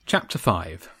Chapter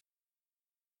 5.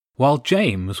 While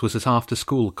James was at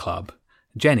after-school club,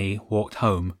 Jenny walked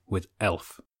home with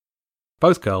Elf.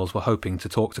 Both girls were hoping to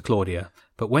talk to Claudia,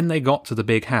 but when they got to the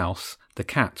big house, the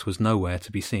cat was nowhere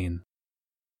to be seen.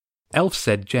 Elf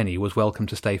said Jenny was welcome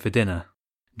to stay for dinner.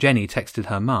 Jenny texted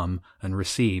her mum and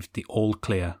received the all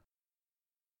clear.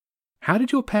 "How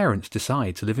did your parents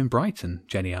decide to live in Brighton?"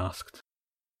 Jenny asked.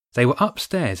 They were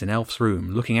upstairs in Elf's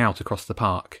room, looking out across the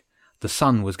park. The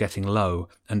sun was getting low,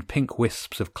 and pink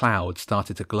wisps of cloud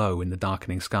started to glow in the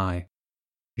darkening sky.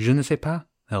 "Je ne sais pas,"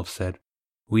 Elf said.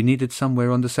 "We needed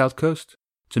somewhere on the south coast,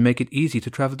 to make it easy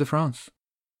to travel to France.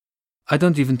 I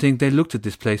don't even think they looked at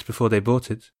this place before they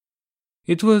bought it.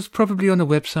 It was probably on a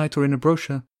website or in a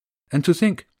brochure, and to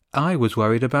think I was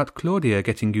worried about Claudia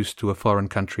getting used to a foreign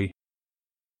country."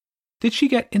 "Did she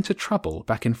get into trouble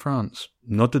back in France?"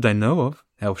 "Not that I know of,"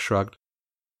 Elf shrugged.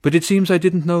 "But it seems I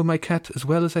didn't know my cat as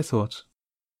well as I thought."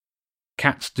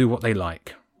 Cats do what they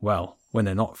like. Well, when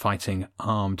they're not fighting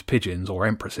armed pigeons or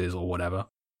empresses or whatever.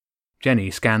 Jenny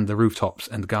scanned the rooftops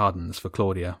and gardens for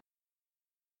Claudia.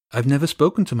 "I've never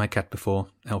spoken to my cat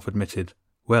before," Elf admitted.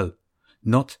 "Well,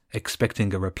 not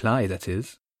expecting a reply, that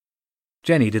is."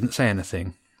 Jenny didn't say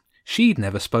anything. She'd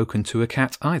never spoken to a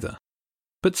cat either.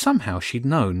 But somehow she'd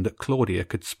known that Claudia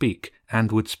could speak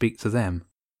and would speak to them.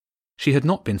 She had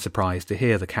not been surprised to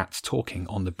hear the cats talking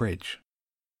on the bridge.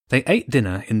 They ate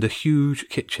dinner in the huge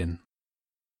kitchen.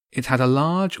 It had a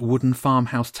large wooden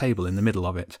farmhouse table in the middle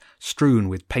of it, strewn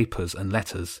with papers and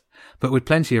letters, but with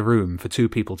plenty of room for 2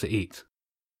 people to eat.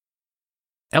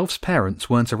 Elf's parents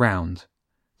weren't around.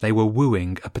 They were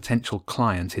wooing a potential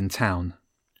client in town.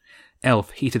 Elf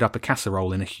heated up a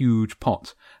casserole in a huge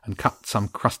pot and cut some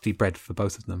crusty bread for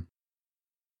both of them.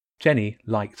 Jenny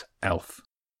liked Elf.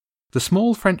 The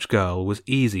small French girl was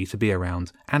easy to be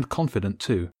around, and confident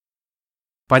too.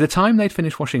 By the time they'd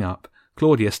finished washing up,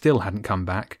 Claudia still hadn't come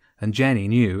back, and Jenny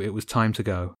knew it was time to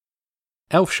go.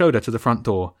 Elf showed her to the front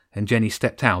door, and Jenny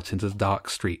stepped out into the dark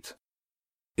street.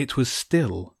 It was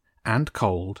still, and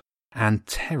cold, and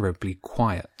terribly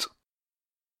quiet.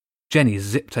 Jenny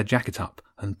zipped her jacket up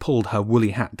and pulled her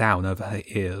woolly hat down over her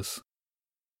ears.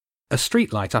 A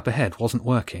streetlight up ahead wasn't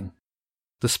working.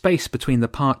 The space between the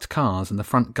parked cars and the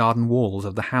front garden walls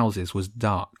of the houses was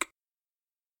dark.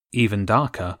 Even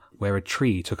darker where a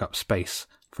tree took up space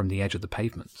from the edge of the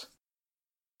pavement.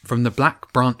 From the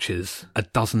black branches, a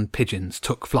dozen pigeons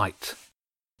took flight.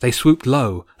 They swooped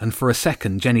low, and for a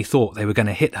second Jenny thought they were going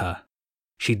to hit her.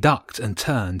 She ducked and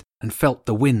turned and felt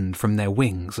the wind from their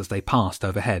wings as they passed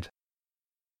overhead.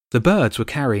 The birds were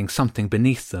carrying something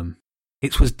beneath them.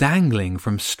 It was dangling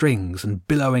from strings and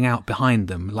billowing out behind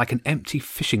them like an empty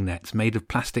fishing net made of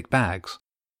plastic bags.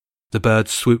 The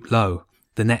birds swooped low,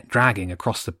 the net dragging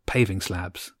across the paving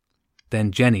slabs.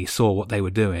 Then Jenny saw what they were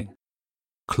doing.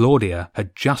 Claudia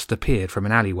had just appeared from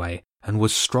an alleyway and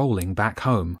was strolling back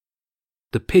home.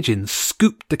 The pigeons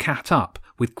scooped the cat up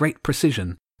with great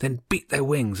precision, then beat their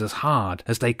wings as hard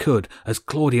as they could as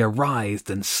Claudia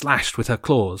writhed and slashed with her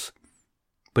claws.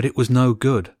 But it was no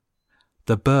good.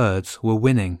 The birds were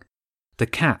winning. The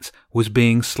cat was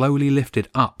being slowly lifted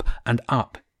up and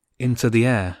up into the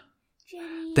air.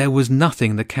 Jenny. There was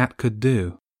nothing the cat could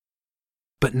do.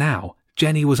 But now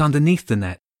Jenny was underneath the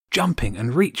net, jumping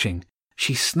and reaching.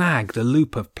 She snagged a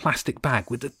loop of plastic bag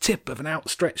with the tip of an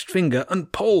outstretched finger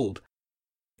and pulled.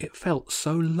 It felt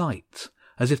so light,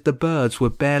 as if the birds were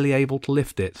barely able to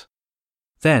lift it.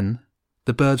 Then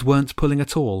the birds weren't pulling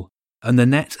at all, and the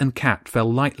net and cat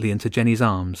fell lightly into Jenny's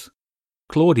arms.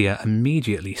 Claudia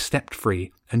immediately stepped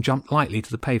free and jumped lightly to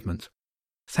the pavement.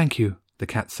 "Thank you," the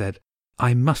cat said.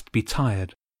 "I must be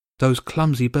tired. Those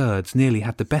clumsy birds nearly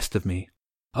had the best of me."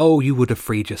 "Oh, you would have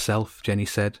freed yourself," Jenny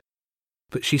said.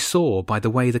 But she saw by the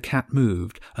way the cat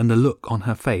moved and the look on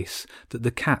her face that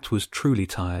the cat was truly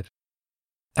tired.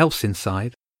 "Elf's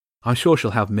inside. I'm sure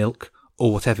she'll have milk,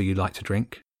 or whatever you like to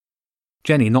drink."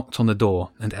 Jenny knocked on the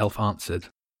door and Elf answered.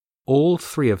 All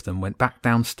 3 of them went back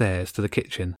downstairs to the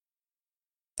kitchen.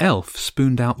 Elf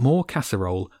spooned out more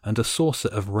casserole and a saucer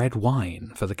of red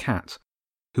wine for the cat,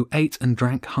 who ate and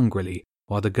drank hungrily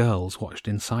while the girls watched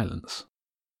in silence.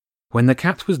 When the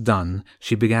cat was done,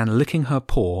 she began licking her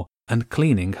paw and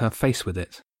cleaning her face with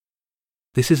it.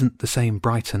 "This isn't the same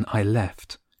Brighton I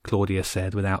left," Claudia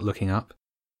said without looking up.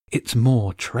 "It's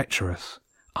more treacherous.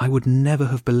 I would never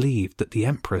have believed that the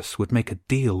Empress would make a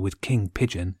deal with King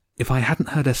Pigeon if I hadn't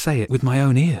heard her say it with my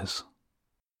own ears."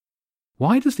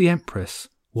 "Why does the Empress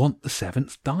want the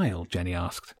 7th dial?" Jenny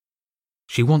asked.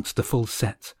 "She wants the full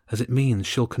set, as it means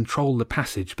she'll control the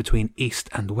passage between east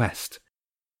and west.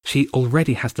 She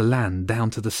already has the land down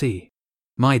to the sea.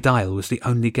 My dial was the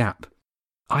only gap.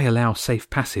 I allow safe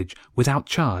passage without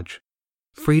charge.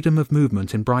 Freedom of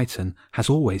movement in Brighton has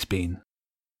always been."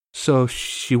 "So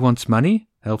she wants money?"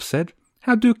 Elf said.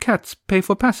 "How do cats pay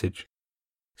for passage?"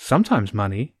 "Sometimes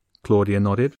money," Claudia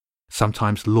nodded.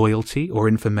 "Sometimes loyalty or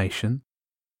information.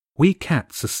 We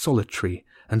cats are solitary,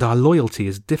 and our loyalty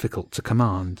is difficult to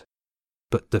command.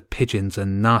 But the pigeons are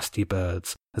nasty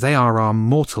birds. They are our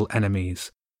mortal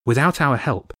enemies. Without our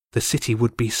help, the city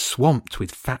would be swamped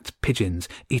with fat pigeons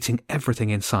eating everything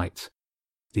in sight.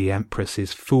 The Empress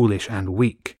is foolish and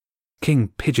weak. King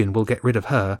Pigeon will get rid of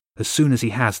her as soon as he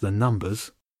has the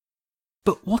numbers."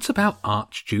 "But what about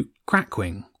Archduke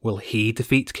Crackwing? Will he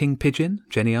defeat King Pigeon?"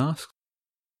 Jenny asked.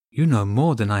 "You know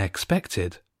more than I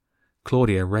expected."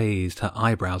 Claudia raised her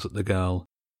eyebrows at the girl.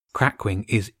 "Crackwing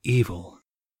is evil.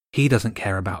 He doesn't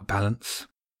care about balance.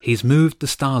 He's moved the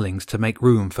starlings to make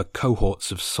room for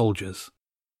cohorts of soldiers.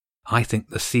 I think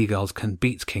the seagulls can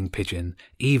beat King Pigeon,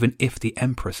 even if the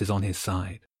Empress is on his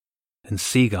side. And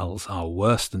seagulls are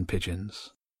worse than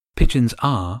pigeons. Pigeons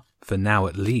are, for now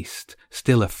at least,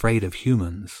 still afraid of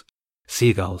humans.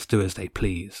 Seagulls do as they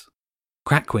please.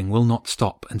 Crackwing will not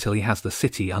stop until he has the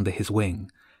city under his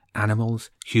wing. Animals,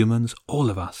 humans, all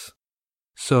of us."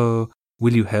 "So,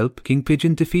 will you help King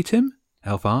Pigeon defeat him?"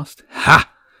 Elf asked.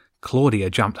 "Ha!" Claudia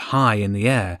jumped high in the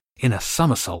air, in a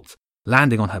somersault,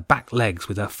 landing on her back legs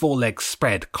with her forelegs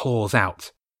spread, claws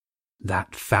out.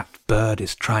 "That fat bird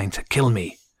is trying to kill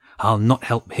me. I'll not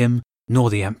help him,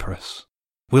 nor the Empress.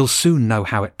 We'll soon know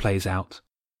how it plays out.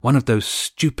 One of those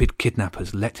stupid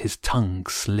kidnappers let his tongue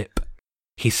slip.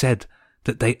 He said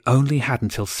that they only had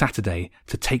until Saturday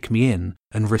to take me in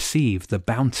and receive the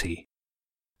bounty."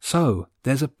 "So,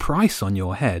 there's a price on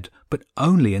your head, but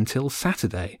only until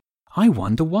Saturday. I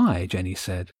wonder why," Jenny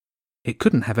said. "It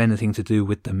couldn't have anything to do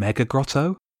with the Mega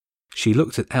Grotto?" She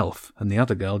looked at Elf, and the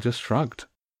other girl just shrugged.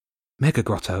 "Mega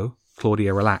Grotto?"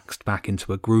 Claudia relaxed back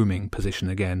into a grooming position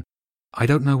again. "I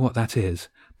don't know what that is,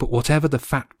 but whatever the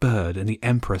fat bird and the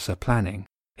Empress are planning,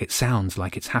 it sounds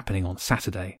like it's happening on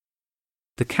Saturday."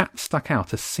 The cat stuck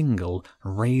out a single,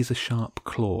 razor-sharp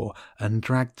claw and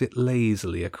dragged it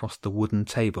lazily across the wooden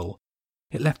table.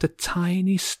 It left a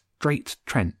tiny, straight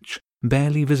trench,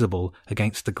 barely visible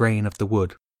against the grain of the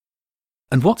wood.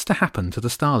 "And what's to happen to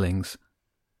the starlings?"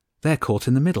 "They're caught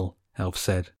in the middle," Elf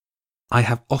said. "I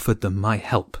have offered them my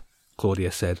help,"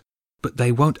 Claudia said, "but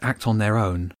they won't act on their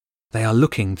own. They are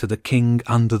looking to the king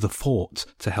under the fort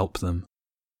to help them.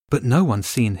 But no one's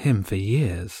seen him for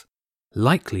years.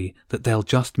 Likely that they'll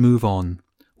just move on.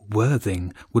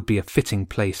 Worthing would be a fitting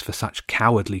place for such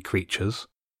cowardly creatures.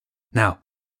 Now,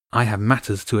 I have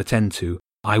matters to attend to.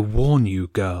 I warn you,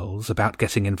 girls, about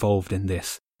getting involved in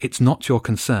this. It's not your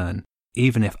concern,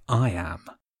 even if I am.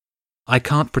 I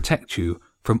can't protect you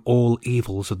from all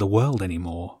evils of the world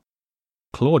anymore."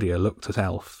 Claudia looked at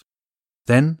Elf.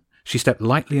 Then she stepped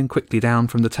lightly and quickly down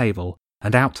from the table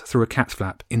and out through a cat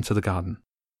flap into the garden.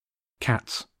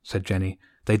 "Cats," said Jenny.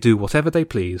 "They do whatever they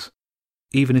please,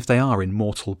 even if they are in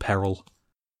mortal peril."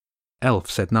 Elf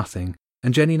said nothing,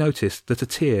 and Jenny noticed that a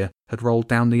tear had rolled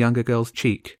down the younger girl's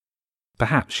cheek.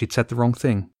 Perhaps she'd said the wrong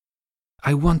thing.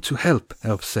 "I want to help,"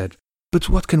 Elf said, "but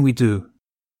what can we do?"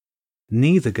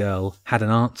 Neither girl had an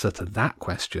answer to that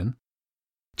question.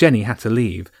 Jenny had to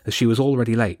leave, as she was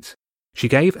already late. She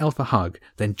gave Elf a hug,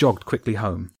 then jogged quickly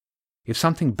home. If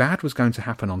something bad was going to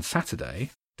happen on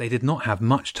Saturday, they did not have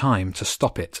much time to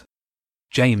stop it.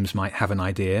 James might have an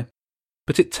idea,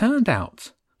 but it turned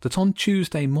out that on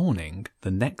Tuesday morning,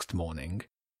 the next morning,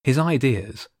 his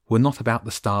ideas were not about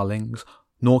the starlings,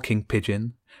 nor King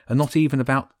Pigeon, and not even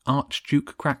about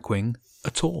Archduke Crackwing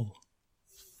at all.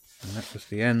 And that was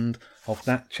the end of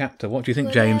that chapter. What do you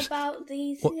think, James? About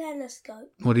the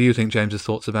telescope. What do you think James's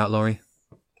thoughts about, Laurie?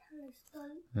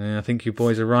 Telescope. I think you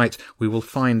boys are right. We will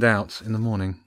find out in the morning.